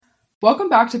Welcome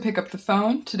back to Pick Up the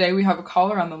Phone. Today we have a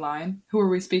caller on the line. Who are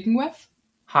we speaking with?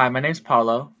 Hi, my name's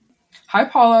Paolo. Hi,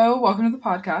 Paolo. Welcome to the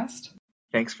podcast.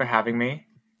 Thanks for having me.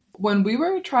 When we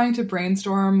were trying to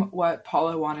brainstorm what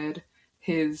Paolo wanted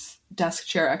his desk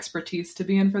chair expertise to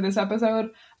be in for this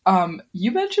episode, you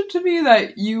mentioned to me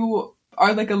that you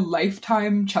are like a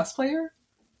lifetime chess player.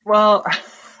 Well,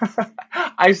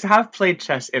 I have played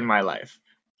chess in my life.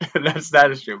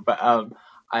 That is true. But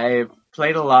I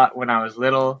played a lot when I was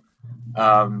little.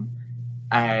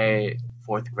 I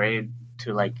fourth grade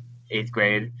to like eighth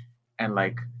grade, and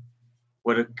like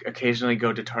would occasionally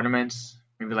go to tournaments,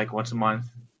 maybe like once a month.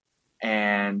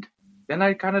 And then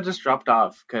I kind of just dropped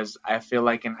off because I feel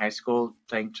like in high school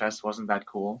playing chess wasn't that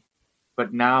cool.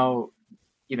 But now,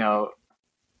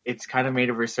 it's kind of made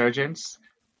a resurgence,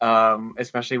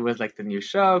 especially with like the new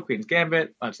show, Queen's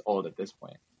Gambit. Well, it's old at this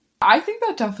point. I think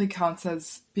that definitely counts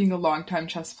as being a longtime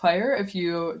chess player if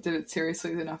you did it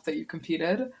seriously enough that you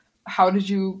competed. How did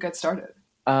you get started?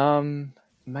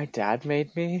 My dad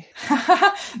made me.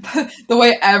 The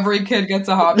way every kid gets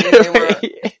a hobby, they were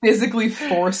physically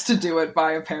forced to do it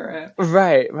by a parent.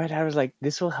 Right. My dad was like,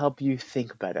 this will help you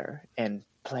think better and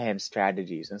plan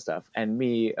strategies and stuff. And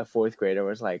me, a fourth grader,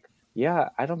 was like, yeah,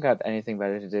 I don't got anything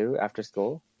better to do after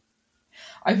school.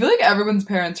 I feel like everyone's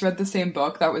parents read the same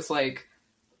book that was like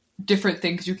different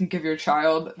things you can give your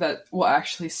child that will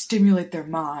actually stimulate their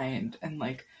mind and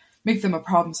like make them a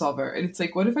problem solver. And it's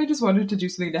like, what if I just wanted to do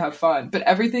something to have fun? But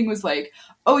everything was like,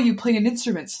 oh, you play an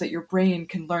instrument so that your brain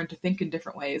can learn to think in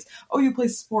different ways. Oh, you play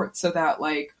sports so that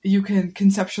like you can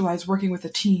conceptualize working with a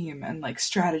team and like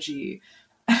strategy.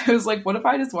 I was like, what if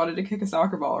I just wanted to kick a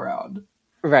soccer ball around?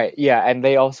 Right, yeah, and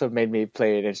they also made me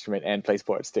play an instrument and play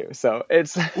sports too. So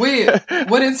it's Wait,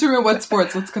 what instrument, what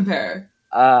sports? Let's compare.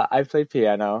 I played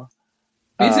piano.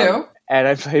 Me too. And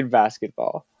I played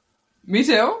basketball. Me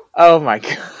too. Oh my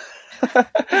god.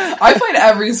 I played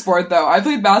every sport though. I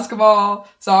played basketball,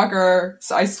 soccer,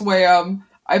 I swam,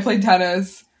 I played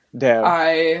tennis. Damn.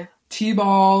 I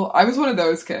t-ball. I was one of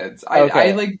those kids. I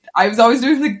was always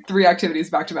doing like 3 activities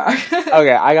back to back.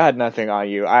 Okay, I got nothing on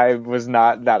you. I was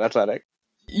not that athletic.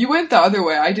 You went the other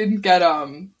way. I didn't get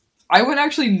I went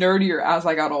actually nerdier as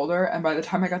I got older, and by the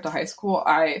time I got to high school,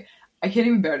 I can't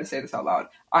even bear to say this out loud.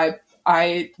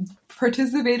 I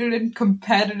participated in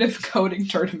competitive coding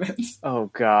tournaments. Oh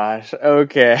gosh.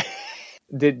 Okay.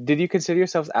 Did you consider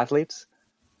yourselves athletes?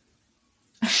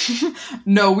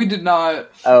 No, we did not.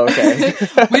 Oh, okay.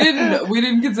 we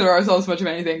didn't consider ourselves much of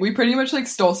anything. We pretty much like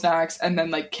stole snacks and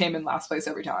then like came in last place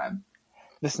every time.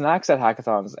 The snacks at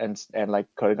hackathons and like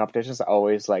coding competitions are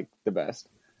always like the best.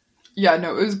 Yeah,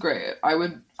 no, it was great. I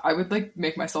would like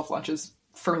make myself lunches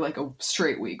for like a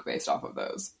straight week based off of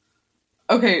those.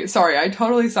 Okay, sorry, I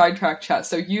totally sidetracked chess.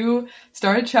 So you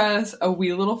started chess, a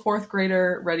wee little fourth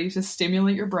grader, ready to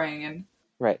stimulate your brain.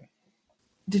 Right.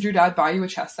 Did your dad buy you a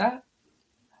chess set?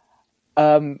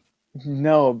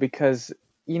 No, because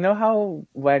you know how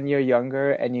when you're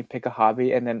younger and you pick a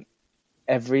hobby and then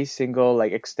every single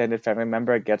like extended family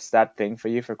member gets that thing for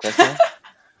you for Christmas?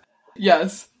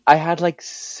 Yes. I had like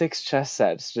 6 chess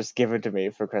sets just given to me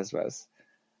for Christmas.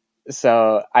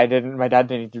 So my dad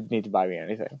didn't need to buy me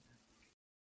anything.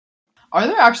 Are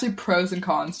there actually pros and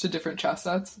cons to different chess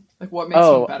sets? Like, what makes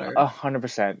one better?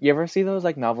 100%. You ever see those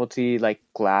like novelty like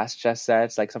glass chess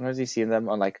sets? Like sometimes you see them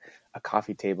on like a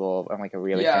coffee table in like a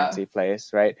really fancy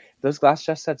place, right? Those glass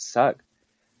chess sets suck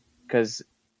because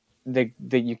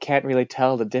you can't really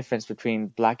tell the difference between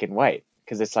black and white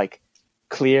because it's like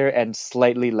clear and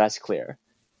slightly less clear.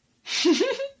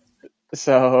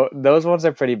 So those ones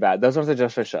are pretty bad. Those ones are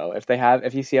just for show.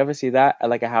 If you ever see that at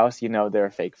like a house, you know they're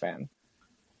a fake fan.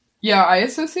 Yeah, I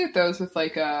associate those with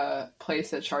like a place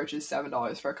that charges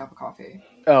 $7 for a cup of coffee.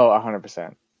 Oh,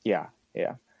 100%. Yeah.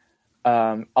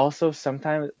 Also,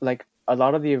 sometimes like a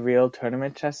lot of the real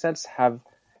tournament chess sets have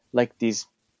like these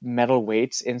metal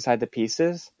weights inside the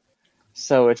pieces,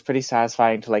 so it's pretty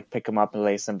satisfying to like pick them up and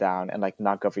lace them down and like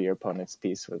knock over your opponent's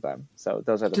piece with them. So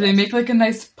those are the. Do they make like a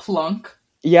nice plunk?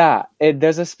 Yeah,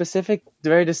 there's a specific,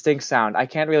 very distinct sound. I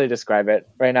can't really describe it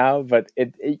right now, but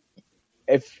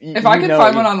if I can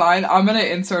find one online, I'm going to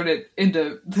insert it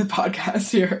into the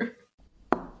podcast here.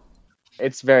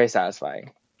 It's very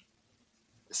satisfying.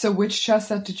 So which chess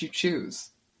set did you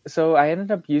choose? So I ended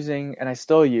up using, and I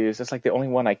still use, it's like the only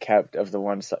one I kept of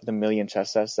the million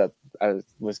chess sets that I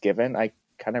was given. I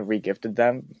kind of re-gifted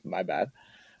them, my bad.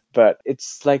 But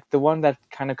it's like the one that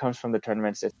kind of comes from the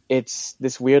tournaments. It's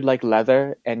this weird like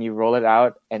leather, and you roll it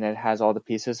out, and it has all the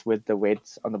pieces with the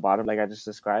weights on the bottom, like I just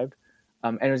described.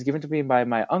 And it was given to me by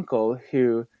my uncle,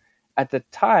 who, at the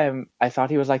time, I thought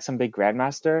he was like some big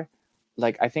grandmaster,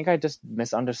 like I think I just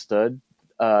misunderstood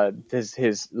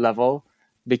his level,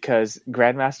 because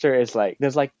Grandmaster is like,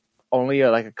 there's like only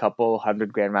like a couple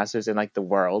hundred Grandmasters in like the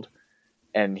world,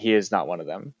 and he is not one of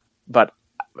them. But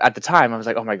at the time I was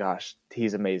like, oh my gosh,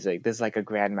 he's amazing. This is like a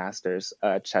Grandmaster's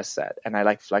chess set, and I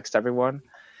like flexed everyone.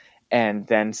 And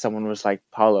then someone was like,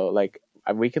 Paulo, like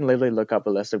we can literally look up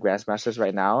a list of Grandmasters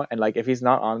right now, and like if he's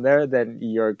not on there, then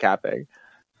you're capping.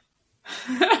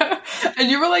 And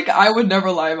you were like, I would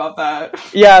never lie about that.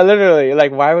 Yeah, literally.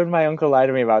 Like, why would my uncle lie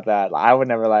to me about that? I would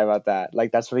never lie about that.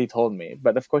 Like, that's what he told me.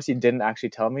 But of course, he didn't actually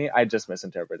tell me. I just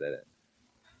misinterpreted it.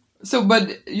 So,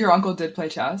 but your uncle did play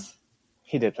chess?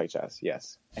 He did play chess,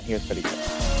 yes. And he was pretty good.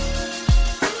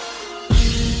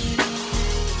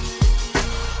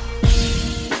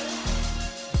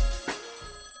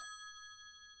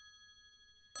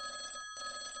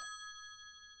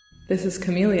 This is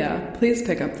Camellia. Please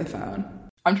pick up the phone.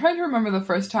 I'm trying to remember the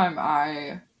first time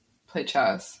I played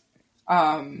chess.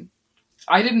 I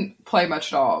didn't play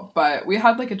much at all, but we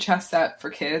had like a chess set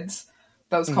for kids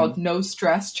that was called No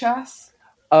Stress Chess.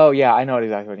 Oh, yeah, I know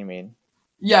exactly what you mean.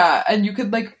 Yeah, and you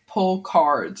could like pull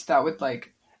cards that would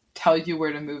like tell you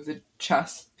where to move the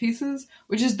chess pieces,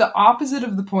 which is the opposite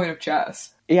of the point of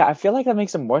chess. Yeah, I feel like that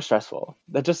makes it more stressful.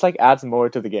 That just like adds more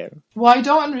to the game. Well, I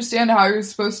don't understand how you're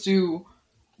supposed to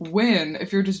win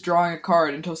if you're just drawing a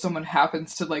card until someone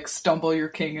happens to like stumble your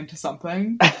king into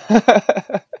something.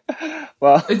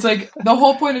 Well, it's like the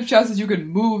whole point of chess is you can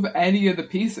move any of the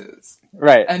pieces,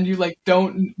 right? And you like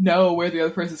don't know where the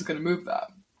other person is going to move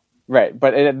them, right?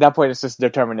 But at that point, it's just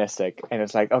deterministic, and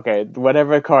it's like, okay,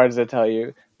 whatever cards they tell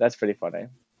you, that's pretty funny.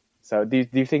 So, do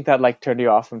you think that like turned you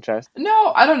off from chess?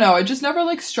 No, I don't know. It just never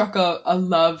like struck a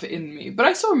love in me, but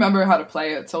I still remember how to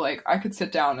play it, so like I could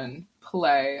sit down and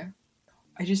play.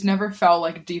 I just never felt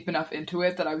like deep enough into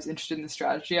it that I was interested in the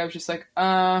strategy. I was just like,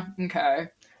 okay.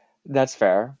 That's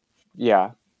fair.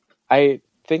 Yeah. I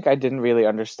think I didn't really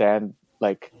understand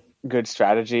like good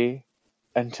strategy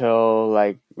until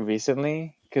like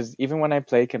recently, because even when I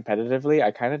played competitively,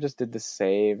 I kind of just did the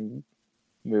same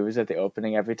moves at the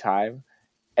opening every time.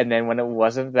 And then when it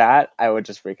wasn't that, I would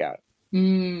just freak out.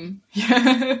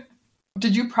 Yeah.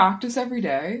 Did you practice every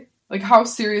day? Like, how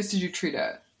serious did you treat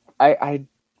it? I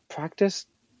practiced,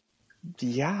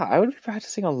 yeah, I would be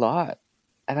practicing a lot.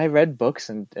 And I read books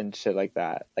and shit like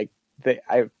that. Like,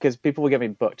 because people would get me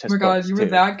books. Oh my god, you were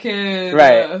that kid.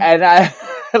 Right. And I,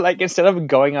 like, instead of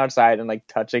going outside and, like,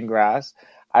 touching grass,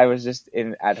 I was just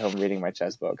at home reading my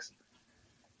chess books.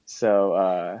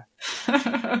 So,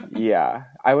 yeah,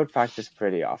 I would practice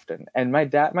pretty often. And my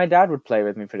dad would play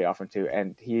with me pretty often, too.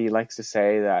 And he likes to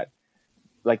say that,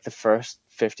 like, the first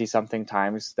 50-something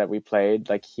times that we played,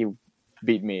 like, he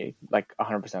beat me, like,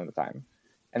 100% of the time.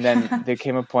 And then there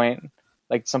came a point,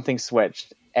 like, something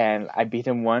switched, and I beat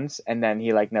him once, and then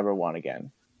he, like, never won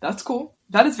again. That's cool.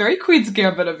 That is very Queen's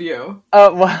Gambit of you.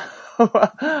 Well,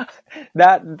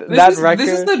 that record...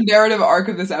 This is the narrative arc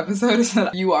of this episode, is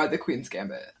that you are the Queen's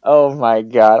Gambit. Oh my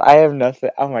god, I have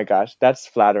nothing... Oh my gosh, that's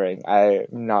flattering. I'm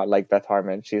not like Beth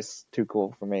Harmon. She's too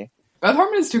cool for me. Beth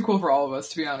Harmon is too cool for all of us,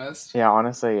 to be honest. Yeah,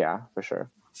 honestly, yeah, for sure.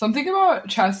 Something about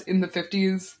chess in the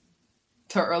 50s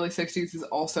to early 60s is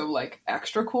also, like,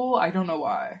 extra cool. I don't know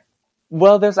why.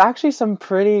 Well, there's actually some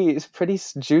pretty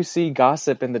juicy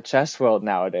gossip in the chess world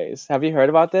nowadays. Have you heard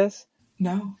about this?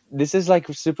 No. This is, like,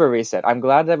 super recent. I'm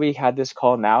glad that we had this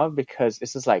call now, because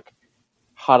this is, like,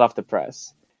 hot off the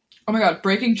press. Oh my god,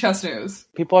 breaking chess news.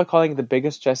 People are calling it the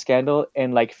biggest chess scandal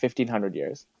in, like, 1,500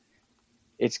 years.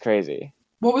 It's crazy.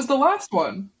 What was the last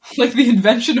one? Like the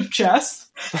invention of chess?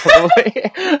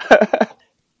 Totally.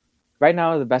 Right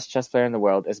now, the best chess player in the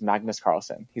world is Magnus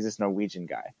Carlsen. He's this Norwegian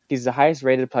guy. He's the highest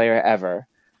rated player ever.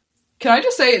 Can I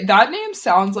just say, that name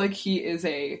sounds like he is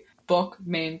a book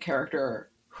main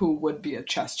character who would be a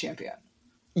chess champion.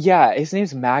 Yeah, his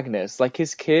name's Magnus. Like,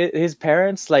 his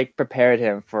parents, like, prepared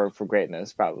him for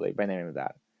greatness, probably, by naming him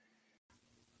that.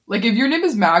 Like, if your name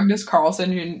is Magnus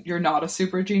Carlsen and you're not a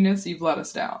super genius, you've let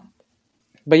us down.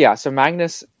 But yeah, so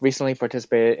Magnus recently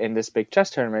participated in this big chess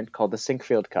tournament called the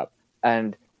Sinkfield Cup.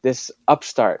 And this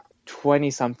upstart,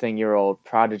 20-something-year-old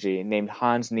prodigy named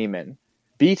Hans Niemann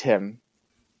beat him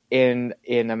in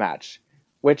a match,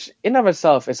 which in of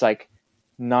itself is, like,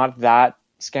 not that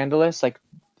scandalous. Like,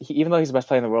 even though he's the best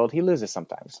player in the world, he loses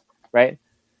sometimes, right?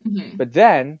 Mm-hmm. But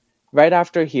then, right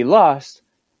after he lost,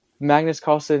 Magnus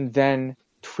Carlsen then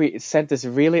sent this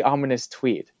really ominous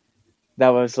tweet that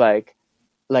was like,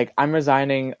 I'm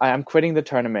resigning, I'm quitting the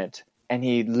tournament. And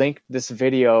he linked this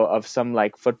video of some,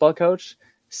 like, football coach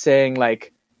saying,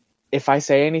 like, if I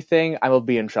say anything, I will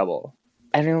be in trouble.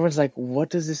 And everyone's like, what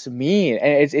does this mean?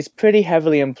 And it's pretty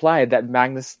heavily implied that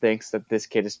Magnus thinks that this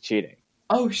kid is cheating.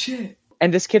 Oh shit.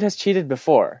 And this kid has cheated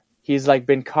before. He's like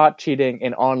been caught cheating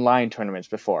in online tournaments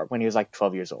before when he was like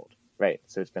 12 years old, right?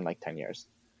 So it's been like 10 years.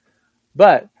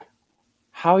 But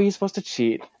how are you supposed to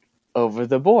cheat over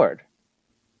the board,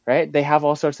 right? They have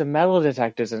all sorts of metal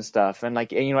detectors and stuff, and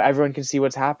like, you know, everyone can see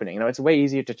what's happening. You know, it's way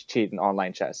easier to cheat in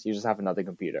online chess. You just have another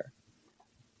computer,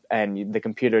 and the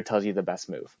computer tells you the best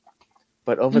move.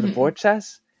 But over the board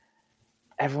chess,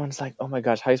 everyone's like, oh my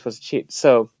gosh, how are you supposed to cheat?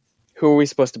 So who are we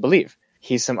supposed to believe?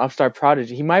 He's some upstart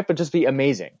prodigy. He might just be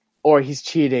amazing. Or he's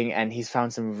cheating and he's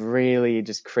found some really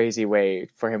just crazy way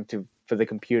for the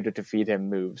computer to feed him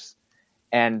moves.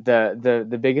 And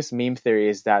the biggest meme theory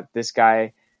is that this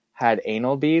guy had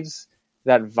anal beads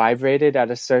that vibrated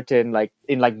at a certain, like,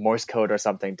 in like Morse code or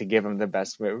something to give him the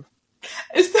best move.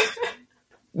 Is that...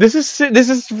 This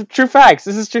is true facts.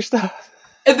 This is true stuff.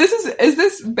 And is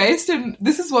this based in...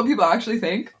 This is what people actually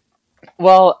think?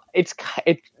 Well, it's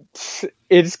kind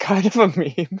of a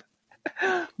meme.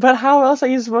 But how else are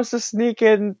you supposed to sneak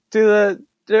into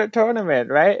the tournament,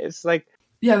 right? It's like...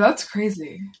 Yeah, that's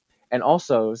crazy. And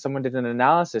also, someone did an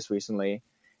analysis recently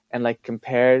and like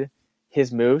compared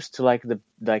his moves to like the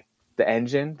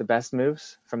engine, the best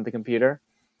moves from the computer.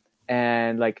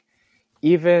 And like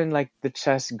even like the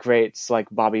chess greats like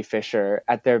Bobby Fischer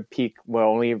at their peak were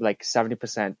only like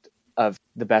 70% of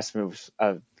the best moves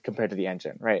compared to the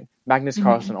engine, right? Magnus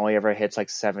Carlsen only ever hits like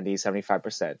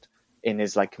 75% in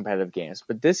his like competitive games.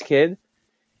 But this kid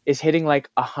is hitting like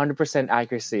 100%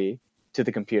 accuracy to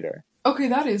the computer. Okay,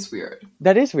 that is weird.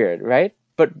 That is weird, right?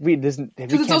 But because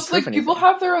it's also like people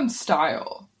have their own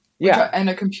style. Yeah. And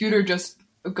a computer just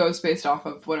goes based off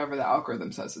of whatever the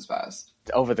algorithm says is best.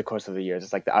 Over the course of the years,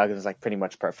 it's like the algorithm is like pretty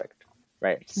much perfect,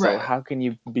 right? So how can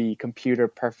you be computer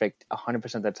perfect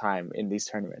 100% of the time in these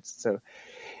tournaments? So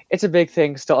it's a big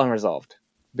thing, still unresolved.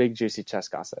 Big juicy chess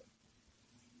gossip.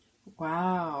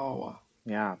 Wow.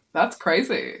 Yeah. That's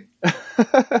crazy.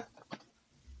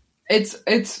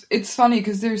 It's funny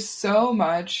because there's so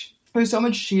much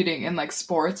cheating in like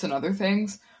sports and other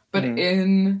things, but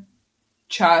in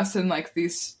chess and like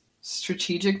these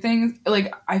strategic things,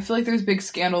 like I feel like there's big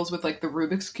scandals with like the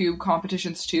Rubik's Cube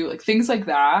competitions too, like things like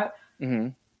that.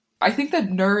 I think that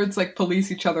nerds like police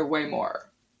each other way more.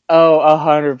 Oh,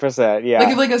 100%, yeah. Like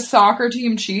if like a soccer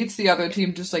team cheats, the other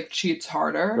team just like cheats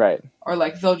harder, right? Or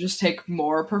like they'll just take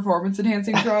more performance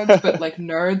enhancing drugs. But like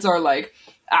nerds are like,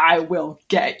 I will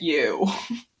get you.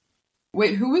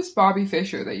 Wait, who was Bobby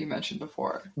Fischer that you mentioned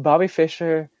before? Bobby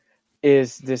Fischer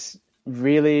is this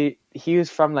really... He was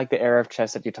from like the era of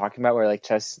chess that you're talking about, where like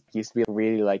chess used to be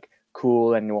really like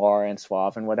cool and noir and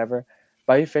suave and whatever.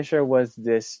 Bobby Fischer was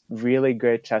this really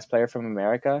good chess player from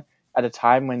America at a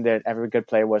time when every good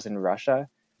player was in Russia.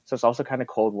 So it's also kind of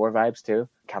Cold War vibes too.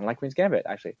 Kind of like Queen's Gambit,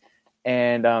 actually.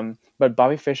 And but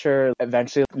Bobby Fischer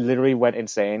eventually literally went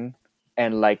insane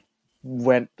and like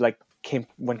went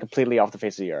completely off the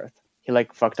face of the earth. He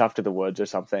like fucked off to the woods or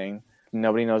something.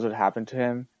 Nobody knows what happened to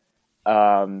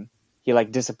him. He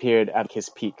like disappeared at his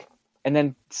peak. And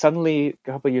then suddenly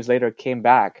a couple of years later came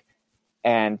back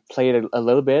and played a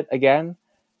little bit again.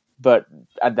 But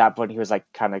at that point he was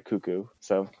like kind of cuckoo.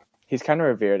 So he's kind of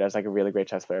revered as like a really great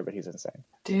chess player, but he's insane.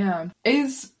 Damn.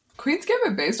 Is Queen's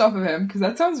Gambit based off of him? Because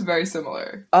that sounds very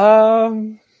similar. I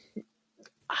don't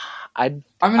know.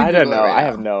 Right I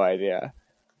have no idea.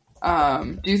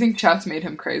 Do you think chess made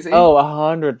him crazy? Oh,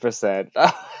 100%.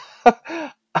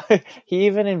 He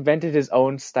even invented his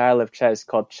own style of chess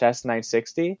called Chess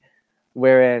 960,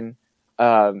 wherein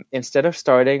instead of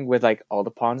starting with like all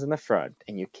the pawns in the front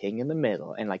and your king in the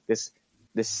middle and like this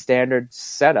standard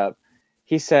setup,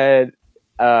 he said,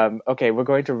 okay, we're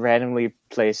going to randomly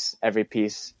place every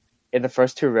piece in the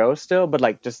first two rows still, but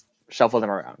like just shuffle them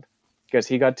around. Because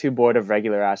he got too bored of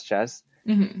regular ass chess.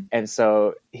 And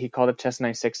so he called it Chess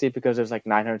 960 because there's like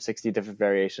 960 different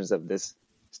variations of this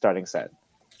starting set.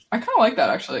 I kind of like that,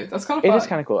 actually. That's kind of fun. It is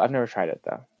kind of cool. I've never tried it,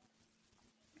 though.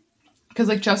 Because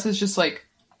like chess is just like,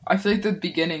 I feel like the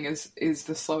beginning is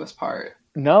the slowest part.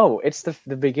 No, it's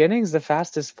the beginning's the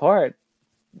fastest part.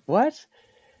 What?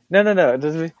 No.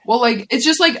 Well, like, it's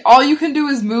just like all you can do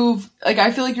is move. Like,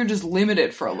 I feel like you're just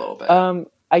limited for a little bit.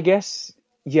 I guess,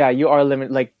 yeah, you are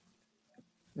limited. Like,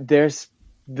 there's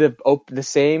the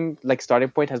same like starting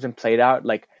point has been played out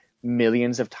like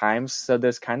millions of times. So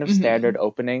there's kind of standard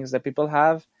openings that people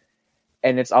have,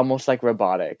 and it's almost like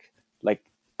robotic. Like,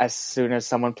 as soon as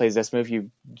someone plays this move,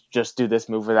 you just do this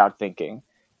move without thinking.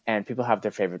 And people have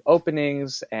their favorite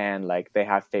openings, and like they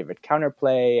have favorite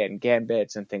counterplay and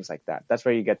gambits and things like that. That's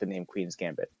where you get the name Queen's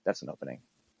Gambit. That's an opening.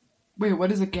 Wait,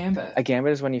 what is a gambit? A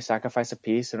gambit is when you sacrifice a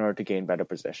piece in order to gain better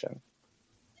position.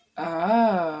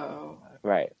 Oh.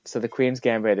 Right. So the queen's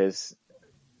gambit is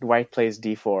white plays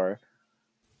d4.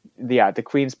 The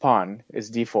queen's pawn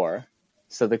is d4.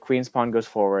 So the queen's pawn goes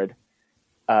forward.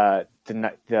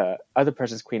 The other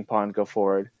person's queen pawn go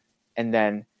forward, and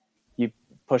then you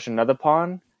push another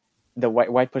pawn. The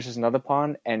white pushes another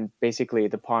pawn, and basically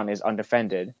the pawn is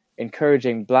undefended,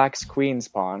 encouraging black's queen's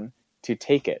pawn to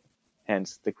take it.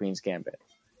 Hence the queen's gambit.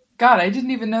 God, I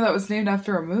didn't even know that was named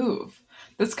after a move.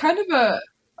 That's kind of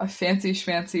a fancy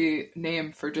schmancy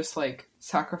name for just like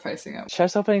sacrificing it.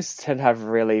 Chess openings tend to have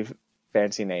really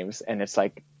fancy names, and it's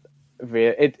like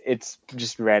it's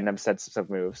just random sets of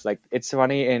moves. Like, it's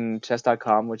funny in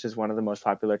chess.com, which is one of the most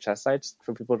popular chess sites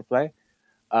for people to play.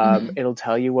 It'll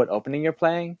tell you what opening you're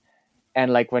playing,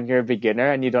 and like when you're a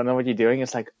beginner and you don't know what you're doing,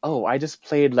 it's like, oh, I just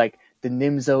played like the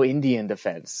Nimzo Indian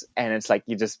defense, and it's like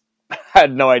you just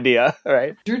had no idea,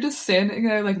 right? You're just standing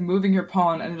there like moving your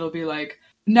pawn, and it'll be like,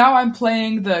 now I'm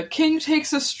playing the king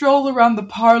takes a stroll around the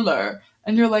parlor,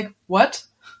 and you're like, what?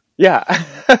 Yeah.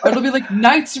 Or it'll be like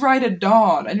knights ride at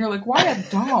dawn, and you're like, why at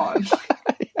dawn?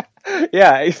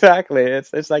 Yeah, exactly.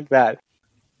 It's like that.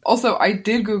 Also, I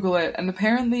did Google it, and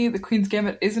apparently the Queen's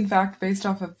Gambit is in fact based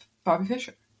off of Bobby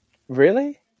Fischer.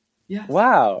 Really? Yes.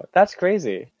 Wow, that's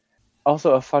crazy.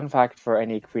 Also, a fun fact for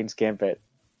any Queen's Gambit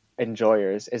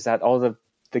enjoyers is that all the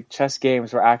chess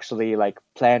games were actually like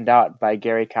planned out by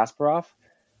Garry Kasparov,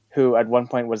 who at one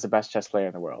point was the best chess player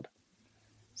in the world.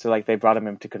 So like they brought him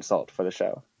in to consult for the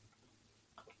show.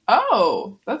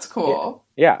 Oh, that's cool.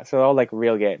 Yeah, so all like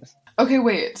real games. Okay,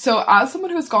 wait. So as someone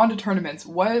who's gone to tournaments,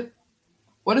 what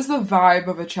is the vibe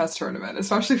of a chess tournament,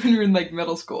 especially when you're in like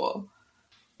middle school?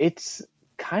 It's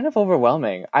kind of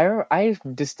overwhelming. I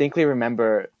distinctly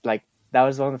remember like that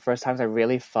was one of the first times I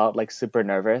really felt like super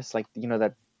nervous, like, you know,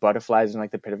 that butterflies in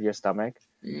like the pit of your stomach.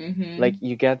 Mm-hmm. Like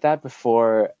you get that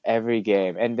before every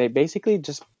game, and they basically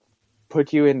just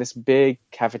put you in this big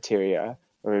cafeteria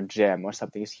or a gym or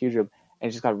something. It's huge room, and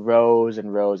it's just got rows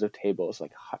and rows of tables,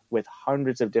 like with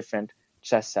hundreds of different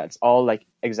chess sets, all like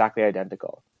exactly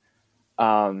identical.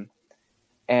 And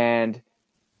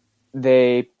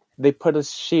they put a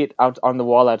sheet out on the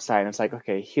wall outside, and it's like,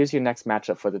 okay, here's your next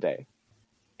matchup for the day.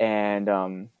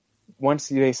 And once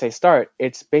they say start,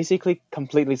 it's basically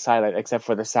completely silent except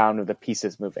for the sound of the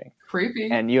pieces moving.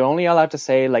 Creepy. And you're only allowed to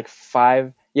say like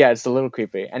 5. Yeah, it's a little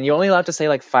creepy. And you're only allowed to say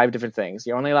like 5 different things.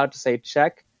 You're only allowed to say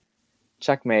check,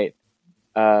 checkmate,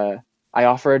 I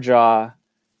offer a draw.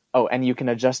 Oh, and you can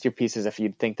adjust your pieces if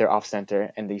you think they're off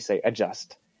center, and they say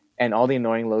adjust. And all the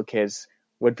annoying little kids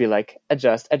would be like,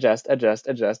 adjust, adjust, adjust,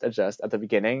 adjust, adjust at the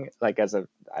beginning, like as a,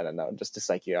 I don't know, just to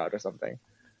psych you out or something.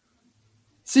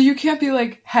 So you can't be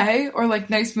like, hey, or like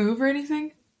nice move or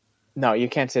anything? No, you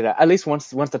can't say that. At least once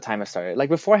the timer started. Like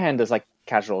beforehand, there's like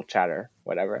casual chatter,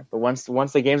 whatever. But once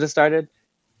the games have started,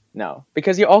 no.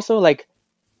 Because you're also like,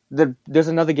 there's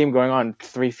another game going on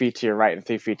 3 feet to your right and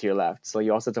 3 feet to your left. So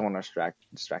you also don't want to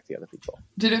distract the other people.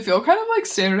 Did it feel kind of like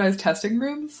standardized testing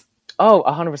rooms? Oh,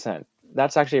 100%.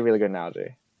 That's actually a really good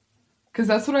analogy. Because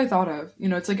that's what I thought of. You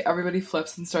know, it's like everybody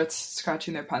flips and starts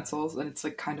scratching their pencils, and it's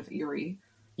like kind of eerie.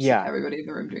 Just Yeah. like everybody in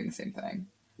the room doing the same thing.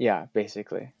 Yeah,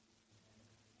 basically.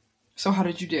 So how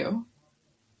did you do?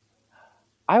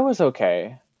 I was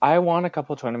okay. I won a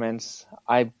couple tournaments.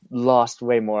 I lost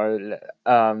way more.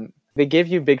 They give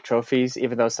you big trophies,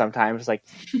 even though sometimes, like,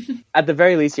 at the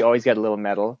very least, you always get a little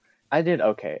medal. I did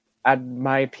okay. At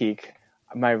my peak,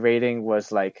 my rating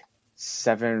was like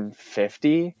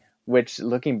 750, which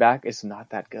looking back is not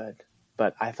that good.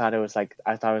 But I thought it was like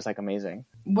amazing.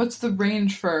 What's the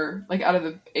range for, like, out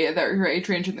of your age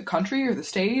range in the country or the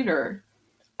state, or?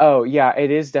 Oh, yeah,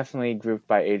 it is definitely grouped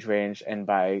by age range and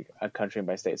by a country and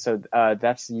by state. So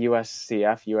that's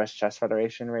USCF, US Chess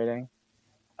Federation rating,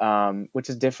 which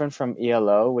is different from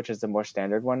ELO, which is the more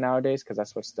standard one nowadays, because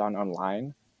that's what's done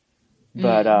online.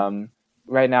 But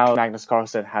right now, Magnus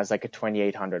Carlsen has like a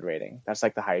 2800 rating. That's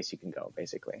like the highest you can go,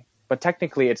 basically. But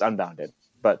technically, it's unbounded.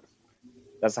 But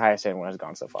that's the highest anyone has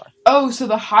gone so far. Oh, so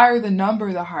the higher the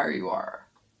number, the higher you are.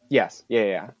 Yes.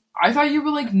 Yeah. I thought you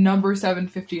were like number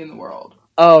 750 in the world.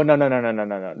 Oh, no, not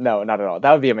at all.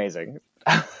 That would be amazing.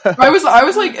 I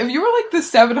was like, if you were like the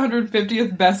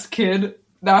 750th best kid,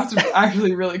 that's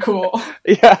actually really cool.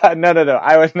 Yeah, no.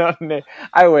 I was not.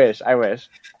 I wish.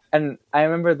 And I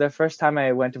remember the first time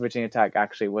I went to Virginia Tech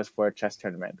actually was for a chess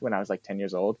tournament when I was like 10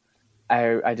 years old.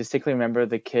 I distinctly remember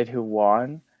the kid who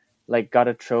won, like, got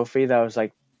a trophy that was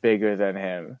like bigger than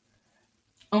him.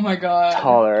 Oh my god.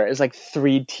 Taller. It's like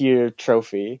 3-tier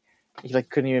trophy. He like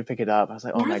couldn't even pick it up. I was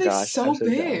like, oh Why my are they gosh. so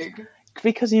big?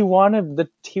 because he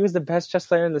was the best chess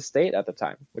player in the state at the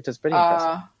time, which is pretty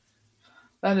impressive.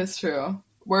 That is true.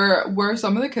 Were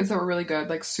some of the kids that were really good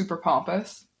like super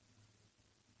pompous?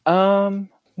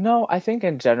 No, I think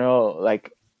in general,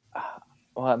 like,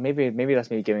 well, maybe that's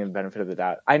me giving the benefit of the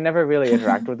doubt. I never really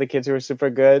interacted with the kids who were super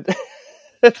good.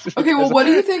 Okay, well, what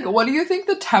do you think? What do you think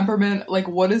the temperament, like,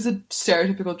 what is a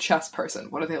stereotypical chess person?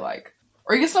 What are they like?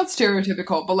 Or I guess not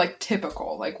stereotypical, but like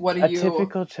typical. Like, what do A you?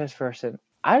 typical chess person.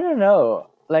 I don't know.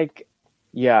 Like,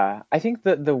 yeah, I think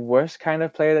the worst kind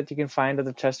of player that you can find at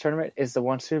the chess tournament is the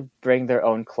ones who bring their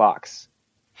own clocks,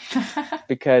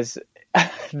 because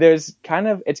it's kind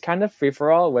of free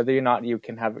for all whether or not you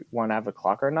can want to have a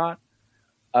clock or not.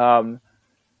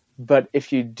 But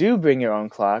if you do bring your own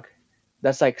clock,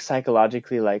 that's like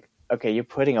psychologically like, okay, you're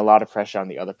putting a lot of pressure on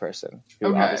the other person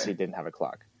who obviously didn't have a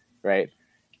clock, right?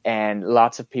 And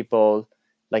lots of people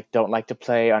like don't like to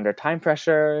play under time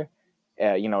pressure.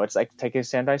 It's like taking a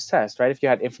standardized test, right? If you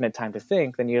had infinite time to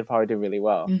think, then you'd probably do really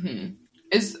well. Mm-hmm.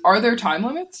 Are there time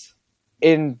limits?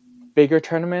 In bigger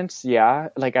tournaments, yeah.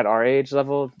 Like at our age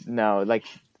level, no. Like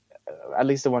at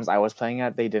least the ones I was playing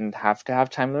at, they didn't have to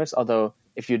have time limits. Although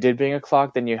if you did bring a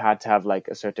clock, then you had to have like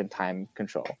a certain time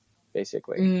control,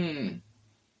 basically. Mm.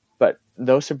 But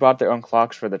those who brought their own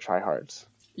clocks were the tryhards.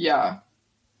 Yeah,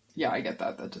 I get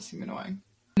that. That does seem annoying.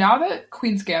 Now that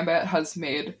Queen's Gambit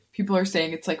people are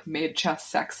saying it's like made chess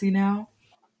sexy now.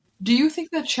 Do you think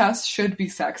that chess should be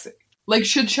sexy? Like,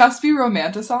 should chess be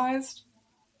romanticized?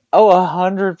 Oh,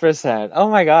 100%. Oh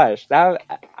my gosh.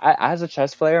 As a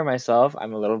chess player myself,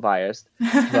 I'm a little biased,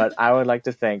 but I would like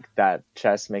to think that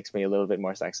chess makes me a little bit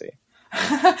more sexy.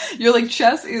 You're like,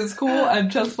 chess is cool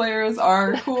and chess players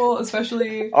are cool,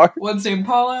 especially one's named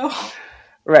Paolo.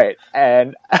 Right.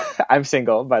 And I'm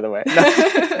single, by the way.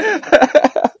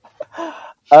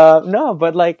 No,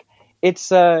 but like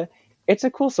it's a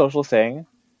cool social thing,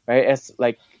 right? It's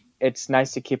like it's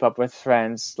nice to keep up with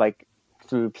friends like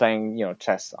through playing,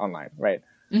 chess online, right?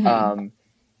 Mm-hmm.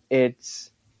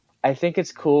 I think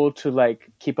it's cool to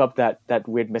like keep up that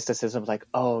weird mysticism, like,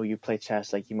 oh, you play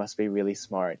chess, like you must be really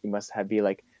smart, you must be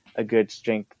like a good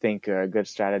strength thinker, a good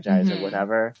strategizer, Mm-hmm.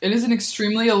 whatever. It is an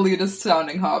extremely elitist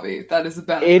sounding hobby. That is the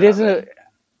benefit. It is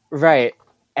right,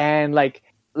 and like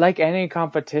any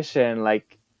competition,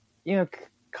 like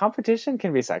competition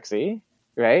can be sexy,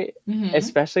 right? Mm-hmm.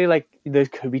 Especially like there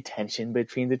could be tension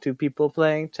between the two people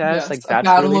playing chess. Yes, like a that's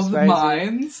battle really of the spicy.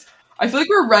 minds. I feel like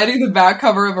we're writing the back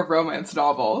cover of a romance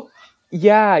novel.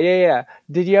 Yeah.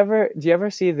 Did you ever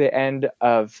see the end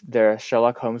of the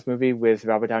Sherlock Holmes movie with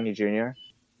Robert Downey Jr.?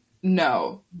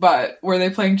 No, but were they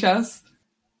playing chess?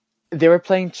 They were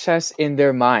playing chess in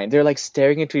their mind. They're like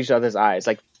staring into each other's eyes,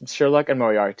 like Sherlock and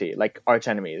Moriarty, like arch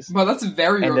enemies. Well, that's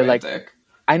very and romantic. They're like,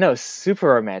 I know, super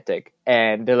romantic.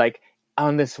 And they're like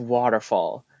on this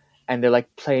waterfall, and they're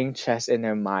like playing chess in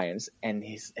their minds, and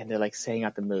they're like saying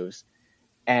out the moves,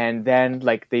 and then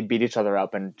like they beat each other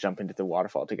up and jump into the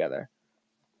waterfall together,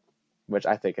 which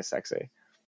I think is sexy.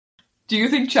 Do you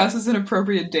think chess is an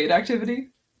appropriate date activity?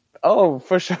 Oh,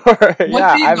 for sure. What's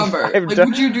yeah, the number?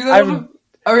 Would you do that?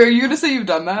 Or are you gonna say you've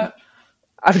done that?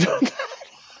 I've done that.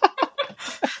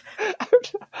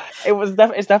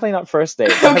 It's definitely not first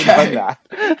date. Okay. I've done that.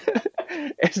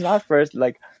 It's not first,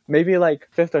 like maybe like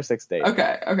fifth or sixth date.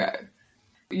 Okay.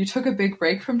 You took a big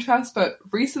break from chess, but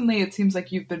recently it seems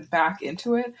like you've been back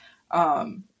into it.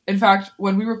 In fact,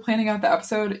 when we were planning out the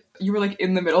episode, you were like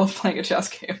in the middle of playing a chess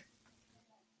game.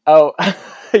 Oh,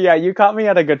 yeah, you caught me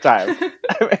at a good time.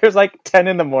 It was like 10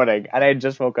 in the morning, and I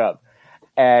just woke up,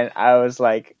 and I was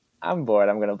like, I'm bored,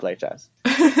 I'm gonna play chess.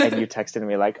 And you texted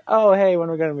me like, oh, hey, when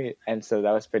we're gonna meet? And so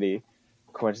that was pretty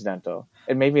coincidental.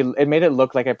 It made it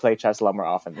look like I play chess a lot more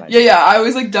often. Yeah. I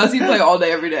was like, does he play all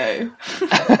day every day?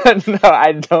 No,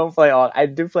 I don't play all. I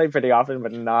do play pretty often,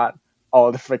 but not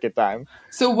all the freaking time.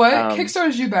 So what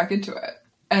kickstarted you back into it?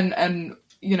 And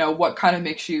what kind of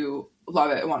makes you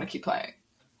love it and want to keep playing?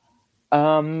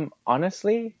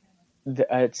 Honestly,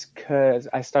 it's because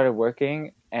I started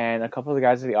working, and a couple of the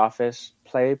guys at the office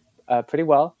play pretty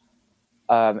well.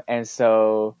 And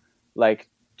so like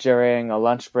during a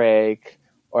lunch break,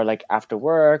 or like after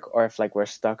work, or if like we're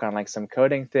stuck on like some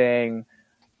coding thing,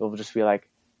 we'll just be like,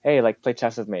 hey, like play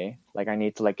chess with me. Like I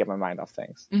need to like get my mind off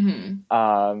things.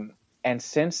 Mm-hmm. And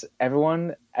since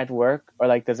everyone at work, or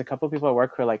like there's a couple of people at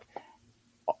work who are like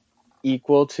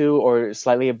equal to or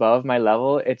slightly above my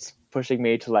level, it's pushing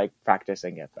me to like practice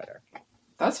and get better.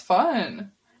 That's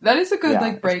fun. That is a good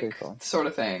like break cool. sort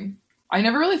of thing. I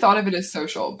never really thought of it as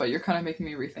social, but you're kind of making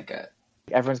me rethink it.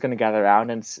 everyone's gonna gather around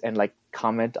and like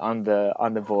comment on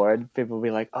the board. People will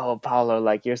be like, "Oh, Paolo,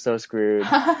 like you're so screwed,"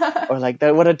 or like,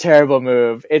 "That what a terrible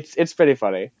move." It's pretty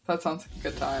funny. That sounds like a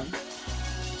good time.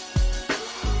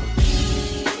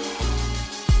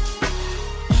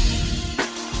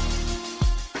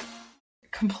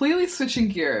 Completely switching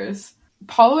gears.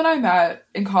 Paolo and I met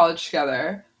in college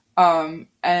together,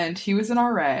 and he was an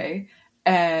RA,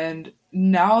 and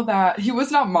now that he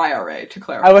was not my RA, to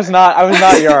clarify, I was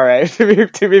not your RA.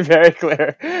 To be very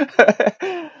clear.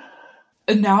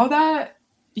 And now that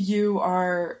you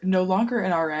are no longer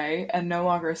an RA and no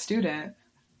longer a student,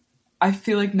 I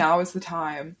feel like now is the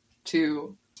time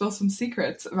to spill some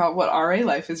secrets about what RA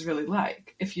life is really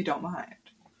like, if you don't mind.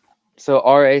 So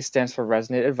RA stands for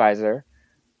Resident Advisor.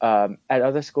 At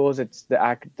other schools, it's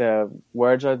the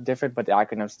words are different, but the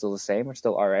acronym's still the same. It's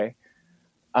still RA.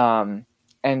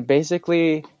 And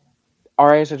basically,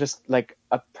 RAs are just like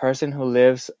a person who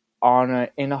lives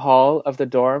in a hall of the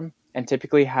dorm and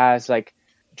typically has like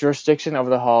jurisdiction over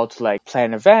the hall to like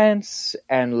plan events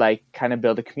and like kind of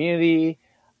build a community,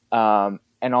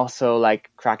 and also like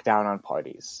crack down on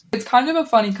parties. It's kind of a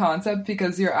funny concept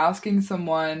because you're asking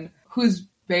someone who's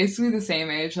basically the same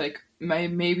age, like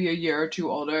maybe a year or two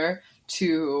older,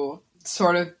 to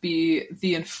sort of be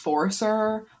the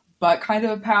enforcer, but kind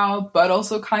of a pal, but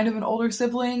also kind of an older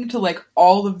sibling to like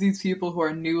all of these people who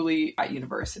are newly at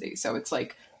university. So it's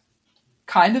like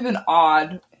kind of an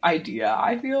odd idea,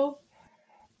 I feel.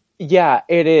 Yeah,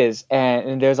 it is.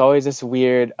 And there's always this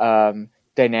weird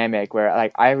dynamic where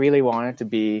like I really wanted to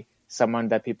be someone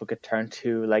that people could turn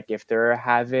to, like if they're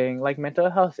having like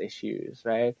mental health issues,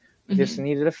 right? They just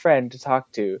needed a friend to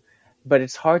talk to. But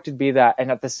it's hard to be that, and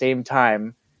at the same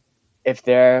time, if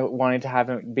they're wanting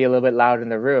to be a little bit loud in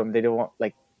the room, they don't want,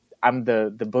 like, I'm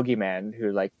the boogeyman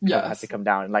who like has to come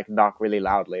down and like knock really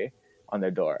loudly on their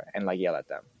door and like yell at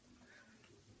them.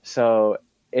 So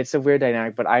it's a weird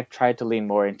dynamic, but I tried to lean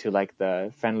more into like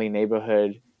the friendly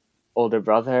neighborhood older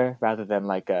brother rather than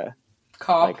like a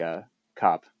cop. Like a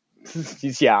cop.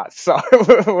 Yeah, so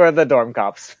we're the dorm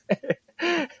cops.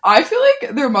 I feel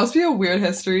like there must be a weird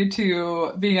history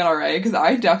to being an RA, because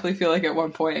I definitely feel like at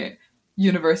one point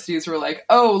universities were like,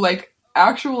 oh, like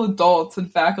actual adults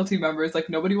and faculty members, like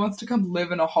nobody wants to come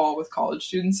live in a hall with college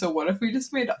students, so what if we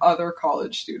just made other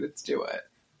college students do it?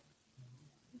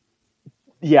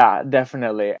 Yeah,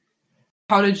 definitely.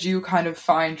 How did you kind of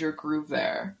find your groove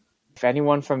there? If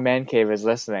anyone from Man Cave is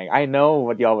listening, I know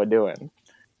what y'all were doing.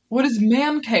 What is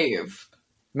Man Cave?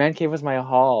 Man Cave was my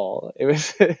hall. It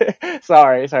was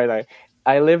sorry.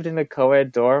 I lived in a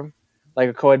co-ed dorm, like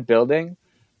a co-ed building,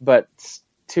 but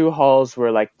two halls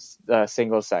were like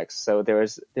single sex. So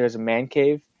there's a man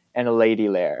cave and a lady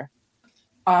lair.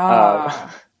 Yeah.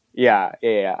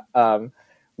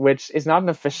 Which is not an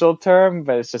official term,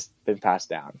 but it's just been passed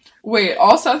down. Wait,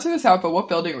 I'll censor this out, but what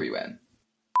building were you in?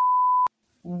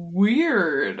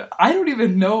 Weird. I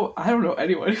don't know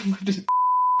anyone who lived in.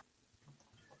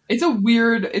 It's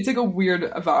like a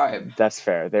weird vibe. That's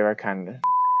fair. They were kind of...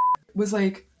 was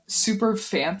like super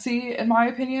fancy in my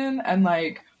opinion, and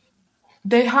like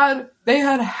they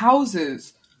had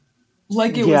houses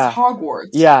like it was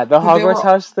Hogwarts. Yeah, the Hogwarts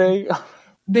house thing.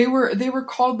 They were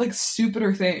called like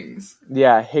stupider things.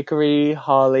 Yeah, hickory,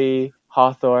 holly,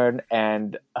 hawthorn,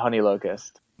 and honey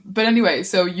locust. But anyway,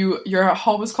 so your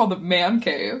hall was called the Man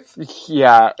Cave.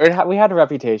 Yeah, we had a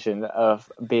reputation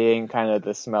of being kind of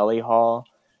the smelly hall.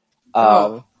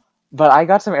 But I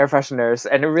got some air fresheners,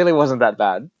 and it really wasn't that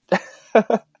bad.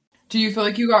 Do you feel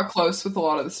like you got close with a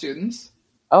lot of the students?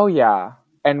 Oh, yeah.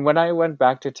 And when I went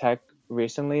back to tech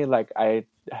recently, like, I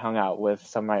hung out with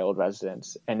some of my old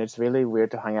residents, and it's really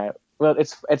weird to hang out. Well,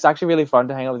 it's actually really fun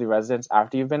to hang out with your residents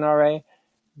after you've been RA,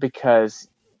 because,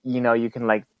 you know, you can,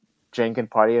 like, drink and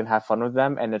party and have fun with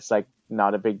them, and it's, like,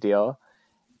 not a big deal.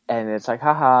 And it's like,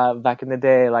 haha, back in the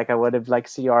day, like, I would have, like,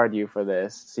 CR'd you for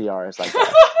this. CR is like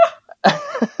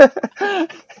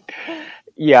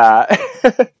yeah.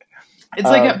 It's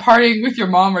like at partying with your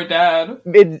mom or dad.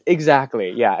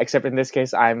 Exactly, yeah. Except in this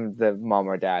case, I'm the mom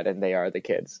or dad, and they are the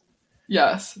kids.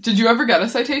 Yes. Did you ever get a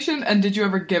citation, and did you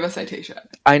ever give a citation?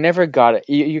 I never got it.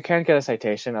 You can't get a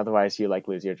citation, otherwise you, like,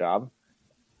 lose your job.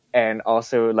 And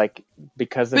also, like,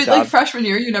 because the job... But, like, freshman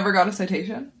year, you never got a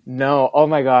citation? No. Oh,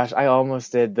 my gosh. I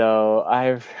almost did, though.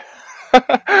 I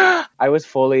was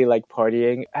fully, like,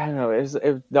 partying. I don't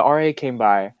know. The RA came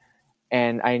by,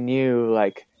 and I knew,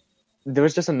 like, there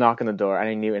was just a knock on the door, and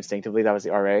I knew instinctively that was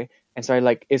the RA. And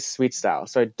so it's suite style.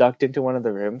 So I ducked into one of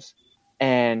the rooms,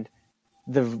 and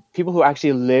the people who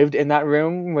actually lived in that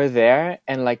room were there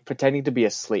and, like, pretending to be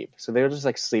asleep. So they were just,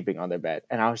 like, sleeping on their bed.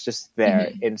 And I was just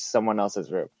there in someone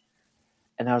else's room.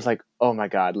 And I was like, oh my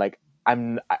God, like,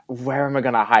 where am I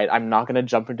gonna hide? I'm not gonna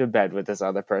jump into bed with this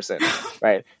other person,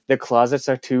 right? The closets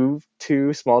are too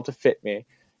small to fit me.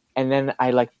 And then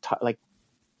I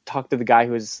talked to the guy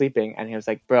who was sleeping, and he was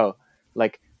like, bro,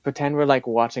 like, pretend we're like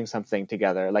watching something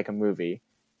together, like a movie,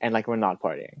 and like we're not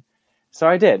partying. So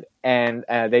I did, and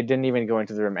they didn't even go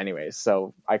into the room anyways,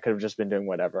 so I could have just been doing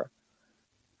whatever.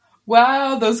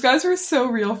 Wow, those guys were so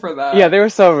real for that. Yeah, they were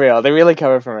so real. They really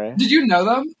covered for me. Did you know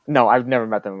them? No, I've never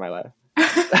met them in my life.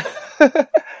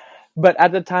 But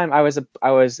at the time, I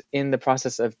was in the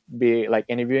process of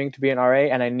interviewing to be an RA,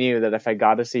 and I knew that if I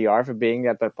got a CR for being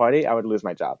at the party, I would lose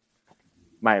my job,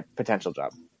 my potential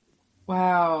job.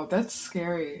 Wow, that's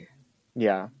scary.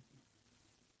 Yeah.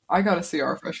 I got a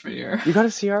CR freshman year. You got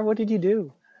a CR? What did you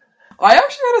do? I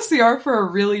actually got a CR for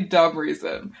a really dumb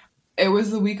reason. It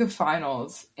was the week of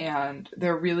finals, and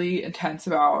they're really intense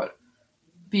about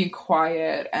being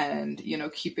quiet and, you know,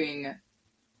 keeping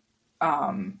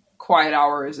quiet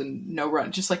hours and no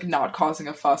run, just like not causing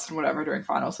a fuss and whatever during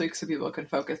finals week so people can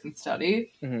focus and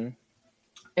study. Mm-hmm.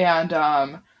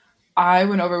 And I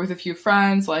went over with a few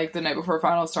friends like the night before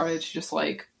finals started to just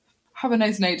like have a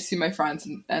nice night to see my friends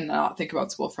and not think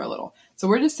about school for a little. So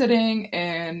we're just sitting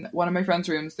in one of my friends'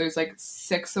 rooms. There's like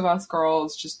 6 of us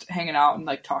girls just hanging out and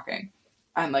like talking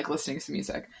and like listening to some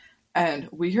music. And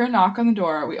we hear a knock on the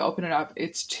door. We open it up.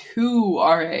 It's 2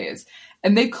 RAs.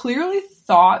 And they clearly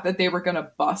thought that they were going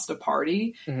to bust a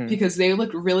party because they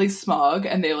looked really smug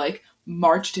and they like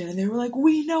marched in and they were like,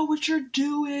 we know what you're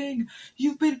doing.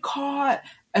 You've been caught.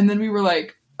 And then we were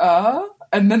like,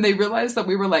 and then they realized that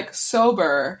we were like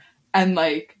sober and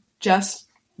like just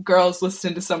girls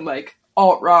listening to some like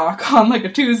alt rock on like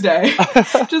a Tuesday,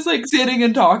 just like sitting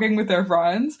and talking with their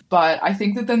friends. But I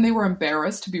think that then they were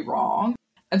embarrassed to be wrong.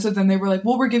 And so then they were like,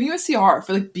 well, we're giving you a CR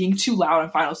for like being too loud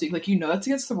on finals week. Like, you know, that's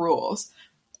against the rules.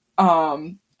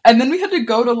 And then we had to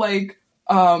go to like,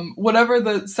 whatever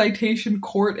the citation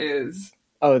court is.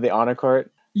 Oh, the honor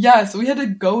court? Yeah, so we had to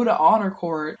go to honor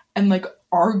court and like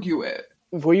argue it.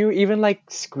 Were you even like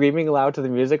screaming loud to the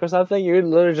music or something? You were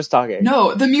literally just talking.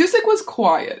 No, the music was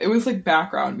quiet. It was like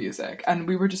background music and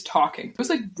we were just talking. It was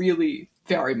like really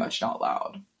very much not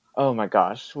loud. Oh my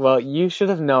gosh. Well, you should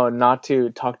have known not to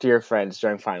talk to your friends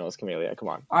during finals, Camellia. Come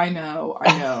on. I know.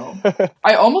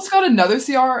 I almost got another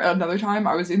CR another time.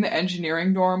 I was in the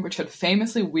engineering dorm, which had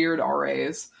famously weird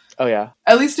RAs. Oh, yeah?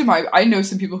 At least I know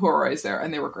some people who are RAs there,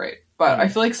 and they were great. But I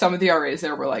feel like some of the RAs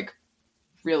there were, like,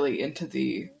 really into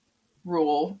the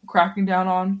rule cracking down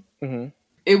on. Mm-hmm.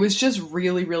 It was just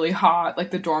really, really hot.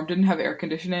 Like, the dorm didn't have air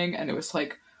conditioning, and it was,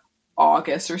 like,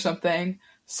 August or something.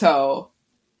 So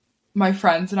my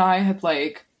friends and I had,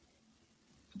 like,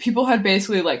 people had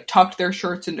basically, like, tucked their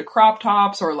shirts into crop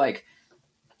tops or, like,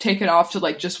 taken off to,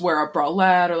 like, just wear a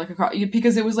bralette or, like,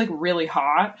 because it was, like, really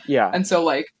hot. Yeah. And so,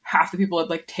 like, half the people had,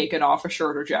 like, taken off a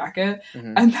shirt or jacket.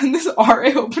 Mm-hmm. And then this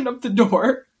RA opened up the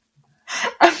door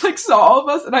and, like, saw all of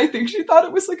us, and I think she thought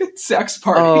it was, like, a sex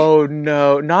party. Oh,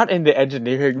 no. Not in the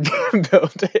engineering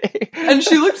building. And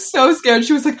she looked so scared.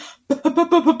 She was like,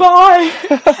 bye!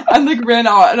 And, like, ran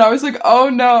out. And I was like, oh,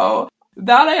 no.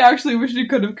 That I actually wish you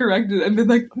could have corrected and been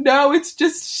like, no, it's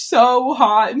just so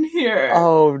hot in here.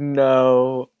 Oh,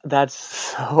 no. That's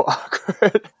so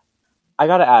awkward. I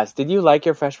gotta ask, did you like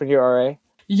your freshman year RA?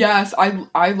 Yes,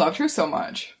 I loved her so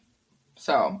much.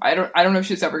 So, I don't know if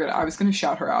she's ever gonna... I was gonna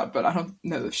shout her out, but I don't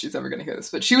know if she's ever gonna hear this.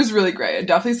 But she was really great. It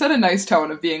definitely set a nice tone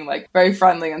of being, like, very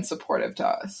friendly and supportive to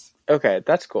us. Okay,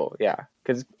 that's cool, yeah.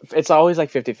 Because it's always,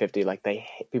 like, 50-50. Like,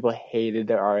 people hated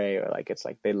their RA, or, like, it's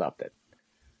like they loved it.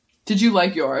 Did you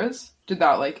like yours? Did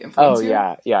that, like, influence you?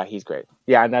 Oh, yeah, he's great.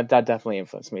 Yeah, and that definitely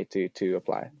influenced me to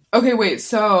apply. Okay, wait,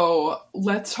 so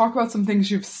let's talk about some things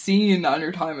you've seen on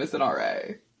your time as an RA.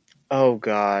 Oh,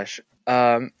 gosh.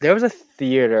 There was a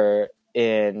theater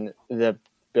in the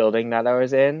building that I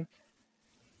was in,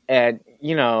 and,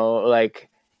 you know, like,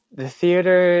 the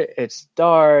theater, it's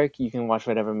dark, you can watch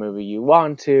whatever movie you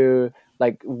want to,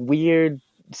 like, weird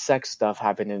sex stuff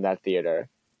happened in that theater.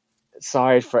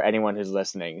 Sorry for anyone who's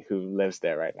listening who lives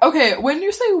there right now. Okay, when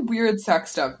you say weird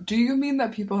sex stuff, do you mean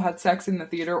that people had sex in the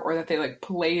theater or that they, like,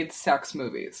 played sex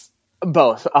movies?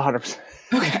 Both, 100%.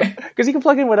 Okay. Because you can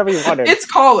plug in whatever you wanted. It's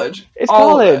college. It's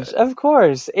college, of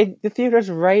course. The theater's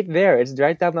right there. It's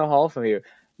right down the hall from you.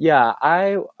 Yeah,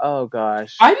 oh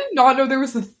gosh. I did not know there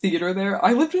was a theater there.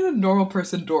 I lived in a normal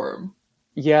person dorm.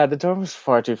 Yeah, the dorm was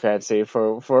far too fancy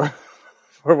for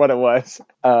what it was.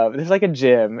 There's like a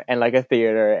gym and like a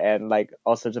theater and like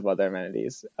all sorts of other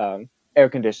amenities. Air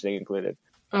conditioning included.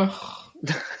 Ugh.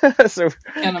 So,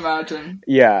 can't imagine.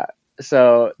 Yeah.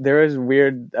 So there was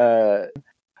weird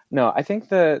No, I think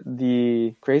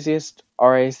the craziest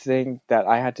RA thing that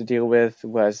I had to deal with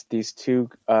was these two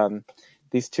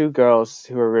girls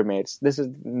who were roommates. This is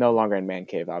no longer in man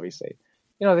cave, obviously.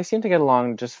 You know, they seemed to get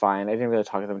along just fine. I didn't really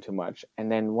talk to them too much.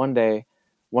 And then one day,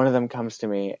 one of them comes to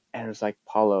me and was like,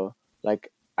 Paulo,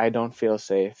 like, I don't feel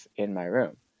safe in my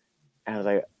room. And I was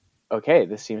like, okay,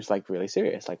 this seems like really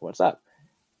serious. Like, what's up?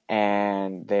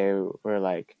 And they were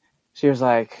like, she was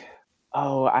like,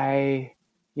 oh,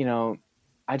 you know,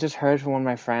 I just heard from one of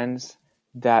my friends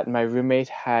that my roommate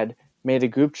had made a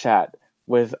group chat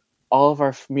with all of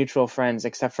our mutual friends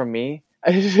except for me.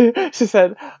 She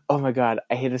said, oh my God,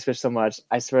 I hate this bitch so much.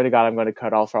 I swear to God, I'm going to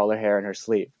cut off all her hair in her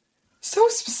sleep. So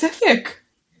specific.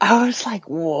 I was like,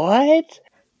 what?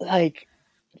 Like,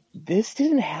 this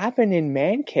didn't happen in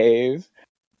Man Cave.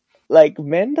 Like,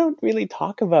 men don't really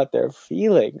talk about their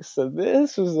feelings. So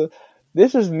this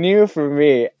was new for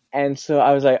me. And so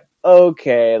I was like,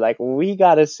 okay, like, we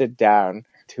gotta sit down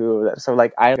to, so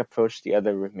like I approached the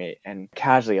other roommate and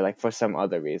casually, like, for some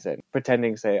other reason,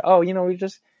 pretending to say, oh, you know,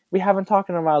 we haven't talked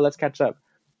in a while, let's catch up.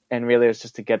 And really it was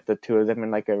just to get the two of them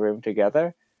in like a room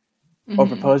together, or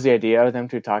propose the idea of them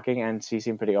two talking, and she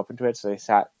seemed pretty open to it. So they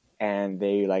sat and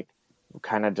they like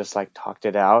kind of just like talked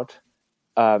it out.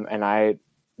 And I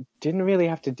didn't really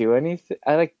have to do anything.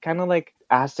 I like kind of like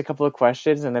asked a couple of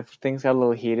questions, and if things got a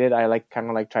little heated, I like kind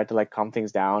of like tried to like calm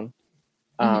things down.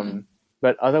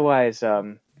 But otherwise,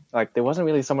 like there wasn't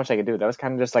really so much I could do. That was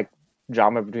kind of just like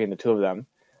drama between the two of them.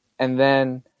 And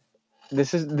then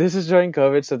this is during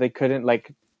COVID, so they couldn't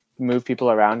like move people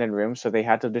around in rooms, so they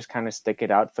had to just kind of stick it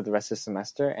out for the rest of the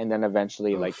semester. And then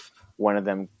eventually, like one of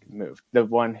them moved. The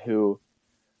one who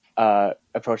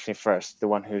approached me first, the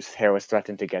one whose hair was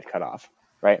threatened to get cut off,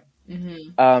 right?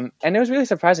 And it was really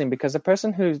surprising because the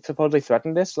person who supposedly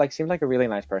threatened this like seemed like a really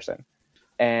nice person,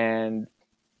 and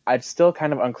I'd still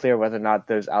kind of unclear whether or not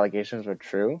those allegations were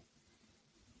true.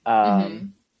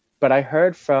 But I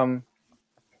heard from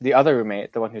the other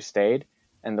roommate, the one who stayed,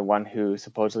 and the one who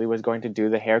supposedly was going to do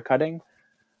the hair cutting.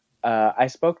 I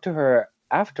spoke to her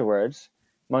afterwards,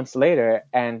 months later,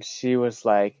 and she was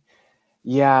like,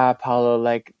 yeah, Paolo,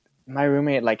 like, my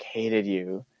roommate, like, hated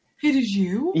you. Hated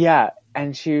you? Yeah,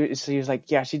 and she was like,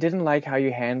 yeah, she didn't like how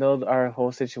you handled our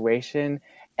whole situation,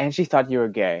 and she thought you were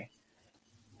gay.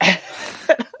 I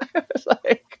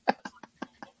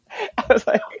was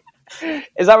like,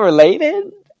 is that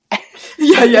related?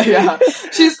 Yeah.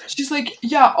 She's like,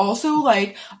 yeah, also,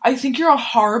 like, I think you're a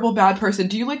horrible, bad person.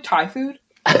 Do you like Thai food?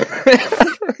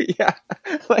 Yeah,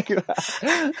 like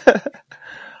that.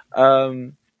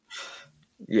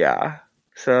 Yeah.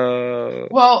 So.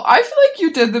 Well, I feel like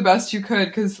you did the best you could,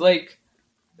 because, like,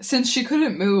 since she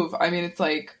couldn't move, I mean, it's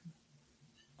like,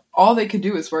 all they could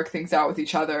do is work things out with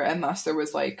each other, unless there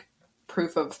was, like,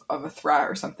 proof of a threat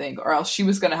or something, or else she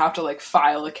was going to have to, like,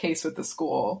 file a case with the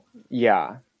school.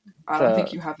 Yeah. I don't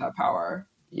think you have that power.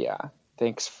 Yeah.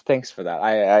 Thanks for that.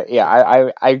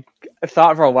 I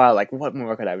thought for a while, like, what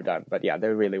more could I have done? But yeah,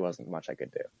 there really wasn't much I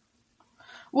could do.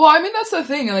 Well, I mean, that's the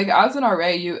thing. Like, as an RA,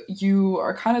 you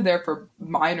are kind of there for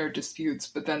minor disputes,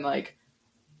 but then, like,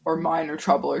 or minor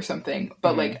trouble or something.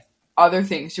 But, like, other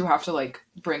things you have to, like,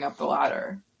 bring up the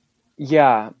ladder.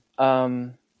 Yeah.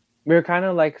 We were kind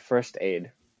of like first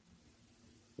aid.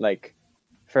 Like,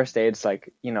 first aid's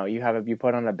like, you know, you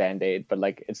put on a Band-Aid, but,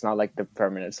 like, it's not, like, the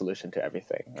permanent solution to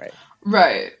everything, right?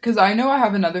 Right. Because I know I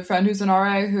have another friend who's an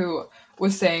RA who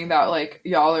was saying that, like,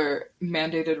 y'all are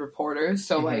mandated reporters,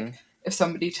 so, like, if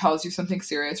somebody tells you something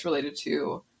serious related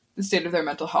to the state of their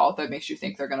mental health that makes you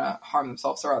think they're going to harm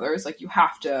themselves or others, like, you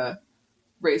have to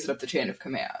raise it up the chain of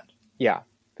command. Yeah,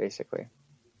 basically.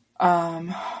 But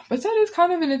that is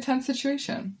kind of an intense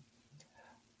situation.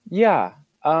 Yeah.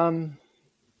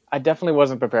 I definitely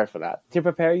wasn't prepared for that. To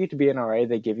prepare you to be an RA,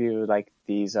 they give you, like,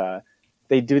 these,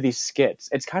 they do these skits.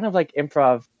 It's kind of like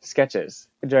improv sketches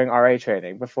during RA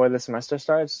training. Before the semester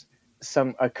starts,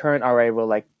 a current RA will,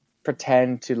 like,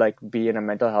 pretend to, like, be in a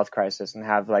mental health crisis and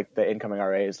have, like, the incoming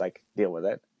RAs, like, deal with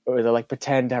it. Or they'll, like,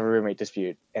 pretend to have a roommate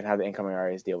dispute and have the incoming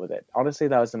RAs deal with it. Honestly,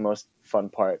 that was the most fun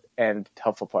part and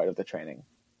helpful part of the training.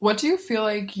 What do you feel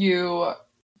like you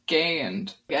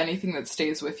gained? Anything that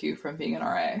stays with you from being an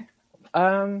RA?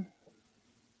 And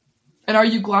are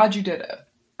you glad you did it?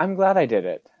 I'm glad I did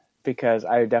it, because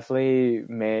I definitely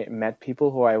met people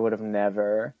who I would have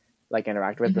never, like,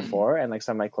 interacted with before, and, like,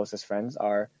 some of my closest friends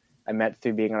I met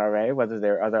through being an RA, whether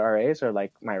they're other RAs or,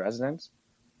 like, my residents.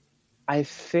 I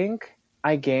think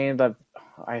I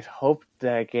hope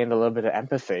that I gained a little bit of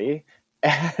empathy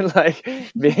and, like,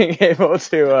 being able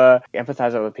to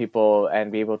empathize with people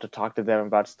and be able to talk to them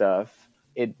about stuff.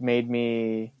 It made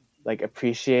me, like,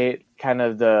 appreciate kind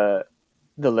of the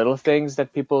the little things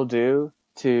that people do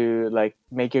to like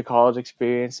make your college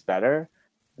experience better,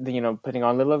 putting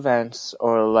on little events,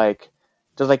 or like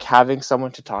just like having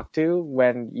someone to talk to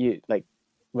when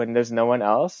there's no one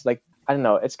else. Like, I don't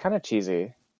know, it's kind of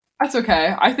cheesy. That's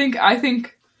okay. I think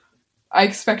I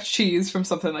expect cheese from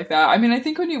something like that. I mean, I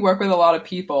think when you work with a lot of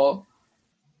people,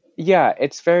 Yeah,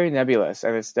 it's very nebulous,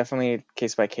 and it's definitely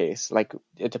case by case. Like,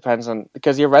 it depends on,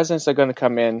 because your residents are going to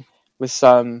come in with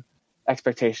some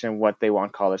expectation of what they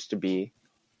want college to be,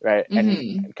 right?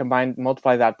 And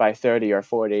multiply that by 30 or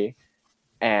 40,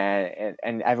 and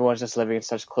everyone's just living in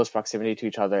such close proximity to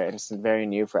each other, and it's very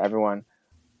new for everyone.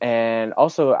 And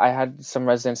also, I had some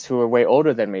residents who were way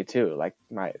older than me too. Like,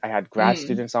 I had grad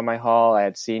students on my hall, I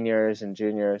had seniors and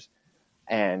juniors,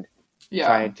 and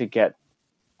trying to get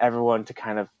everyone to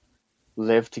kind of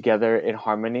live together in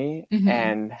harmony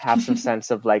and have some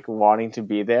sense of like wanting to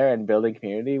be there and building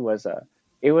community was a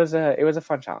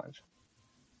fun challenge.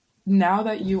 Now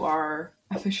that you are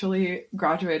officially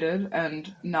graduated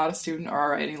and not a student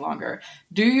or RA any longer,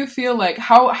 do you feel like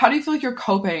how do you feel like you're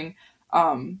coping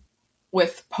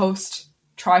with post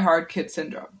try hard kid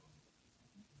syndrome?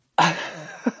 And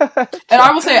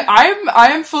I will say I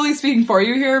am fully speaking for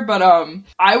you here, but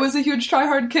I was a huge try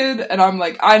hard kid, and I'm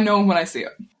like, I know when I see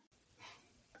it.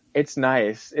 It's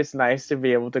nice. It's nice to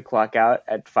be able to clock out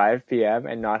at 5 p.m.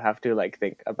 and not have to like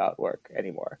think about work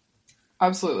anymore.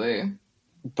 Absolutely.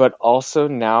 But also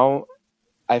now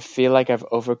I feel like I've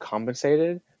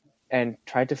overcompensated and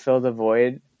tried to fill the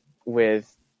void with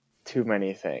too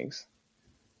many things.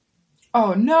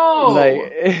 Oh no!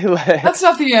 Like that's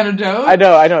not the antidote. I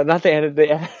know, not the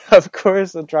antidote. Of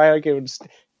course, the try hard kid would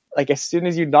like, as soon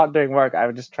as you're not doing work,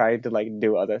 I'm just trying to like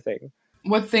do other things.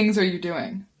 What things are you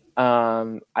doing?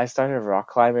 I started rock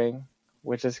climbing,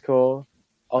 which is cool.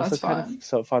 Also, that's kind fun. of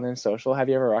so fun and social. Have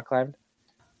you ever rock climbed?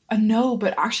 No,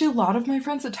 but actually, a lot of my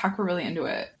friends at Tech were really into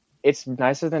it. It's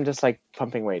nicer than just like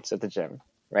pumping weights at the gym,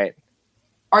 right?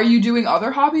 Are you doing other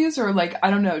hobbies, or like,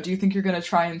 I don't know, do you think you're going to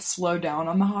try and slow down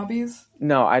on the hobbies?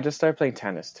 No, I just started playing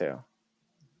tennis too.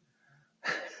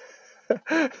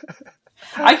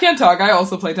 I can't talk. I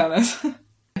also play tennis.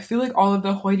 I feel like all of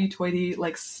the hoity-toity,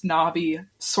 like snobby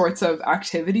sorts of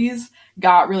activities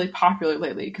got really popular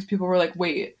lately because people were like,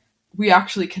 wait, we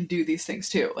actually can do these things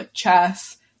too. Like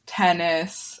chess,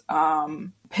 tennis,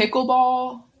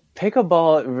 pickleball.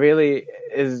 Pickleball really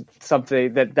is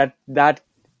something that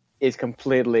is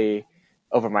completely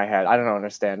over my head. I don't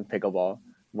understand pickleball.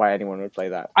 Why anyone would play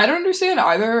that. I don't understand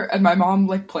either, and my mom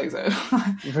like plays it.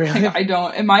 Really? Like, I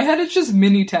don't. In my head, it's just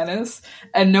mini tennis,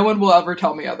 and no one will ever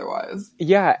tell me otherwise.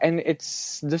 Yeah, and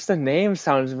it's just the name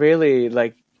sounds really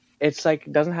like it's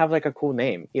like doesn't have like a cool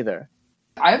name either.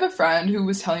 I have a friend who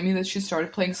was telling me that she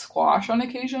started playing squash on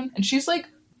occasion, and she's like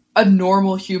a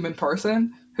normal human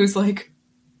person who's like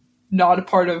not a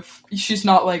part of. She's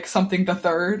not like something the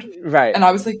third, right? And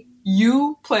I was like,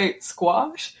 "You play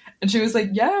squash?" And she was like,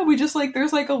 yeah, we just like,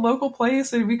 there's like a local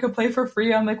place and we could play for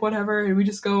free on like whatever. And we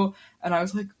just go. And I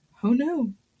was like, who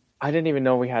knew? I didn't even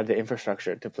know we had the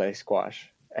infrastructure to play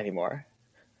squash anymore.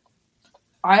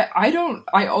 I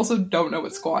also don't know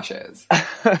what squash is.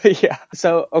 Yeah.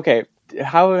 So, okay.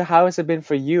 How has it been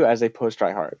for you as a post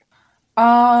try hard?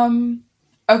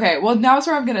 Okay. Well, now's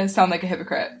where I'm going to sound like a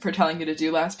hypocrite for telling you to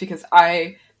do less because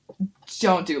I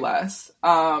don't do less.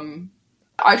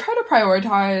 I try to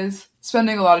prioritize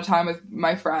spending a lot of time with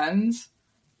my friends.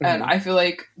 And I feel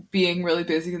like being really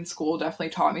busy in school definitely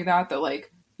taught me that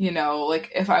like, you know,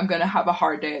 like if I'm going to have a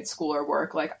hard day at school or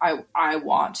work, like I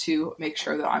want to make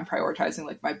sure that I'm prioritizing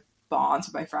like my bonds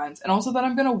with my friends and also that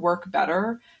I'm going to work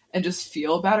better and just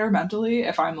feel better mentally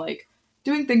if I'm like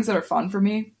doing things that are fun for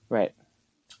me. Right.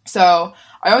 So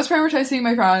I always prioritize seeing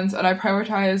my friends and I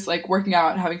prioritize like working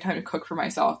out and having time to cook for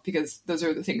myself because those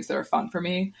are the things that are fun for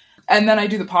me. And then I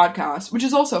do the podcast, which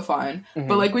is also fun.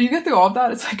 But like when you get through all of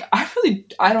that, it's like,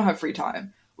 I don't have free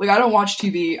time. Like I don't watch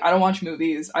TV. I don't watch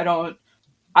movies.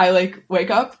 I like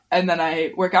wake up and then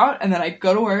I work out and then I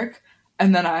go to work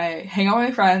and then I hang out with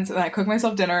my friends and then I cook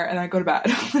myself dinner and then I go to bed.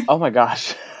 Oh my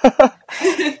gosh.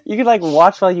 You could like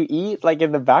watch while you eat, like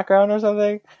in the background or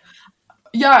something?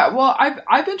 Yeah, well,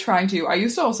 I've been trying to. I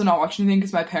used to also not watch anything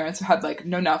because my parents had like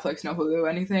no Netflix, no Hulu,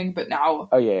 anything. But now,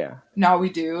 oh yeah, now we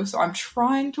do. So I'm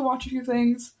trying to watch a few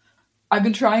things. I've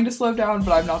been trying to slow down,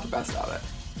 but I'm not the best at it.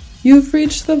 You've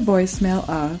reached the voicemail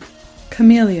of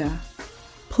Camellia.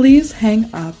 Please hang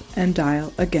up and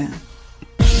dial again.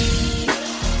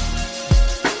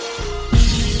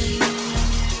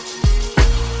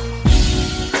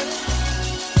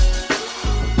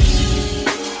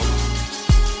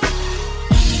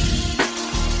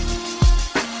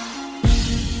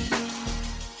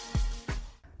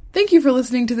 Thank you for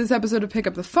listening to this episode of Pick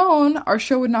Up the Phone. Our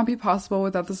show would not be possible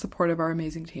without the support of our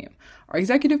amazing team. Our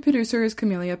executive producer is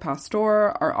Camelia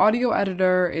Pastor. Our audio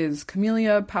editor is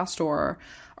Camelia Pastor.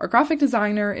 Our graphic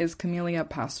designer is Camelia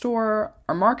Pastor.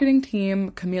 Our marketing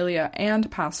team, Camelia and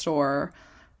Pastor.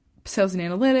 Sales and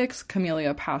analytics,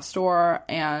 Camelia Pastor.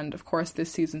 And, of course,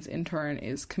 this season's intern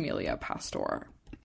is Camelia Pastor.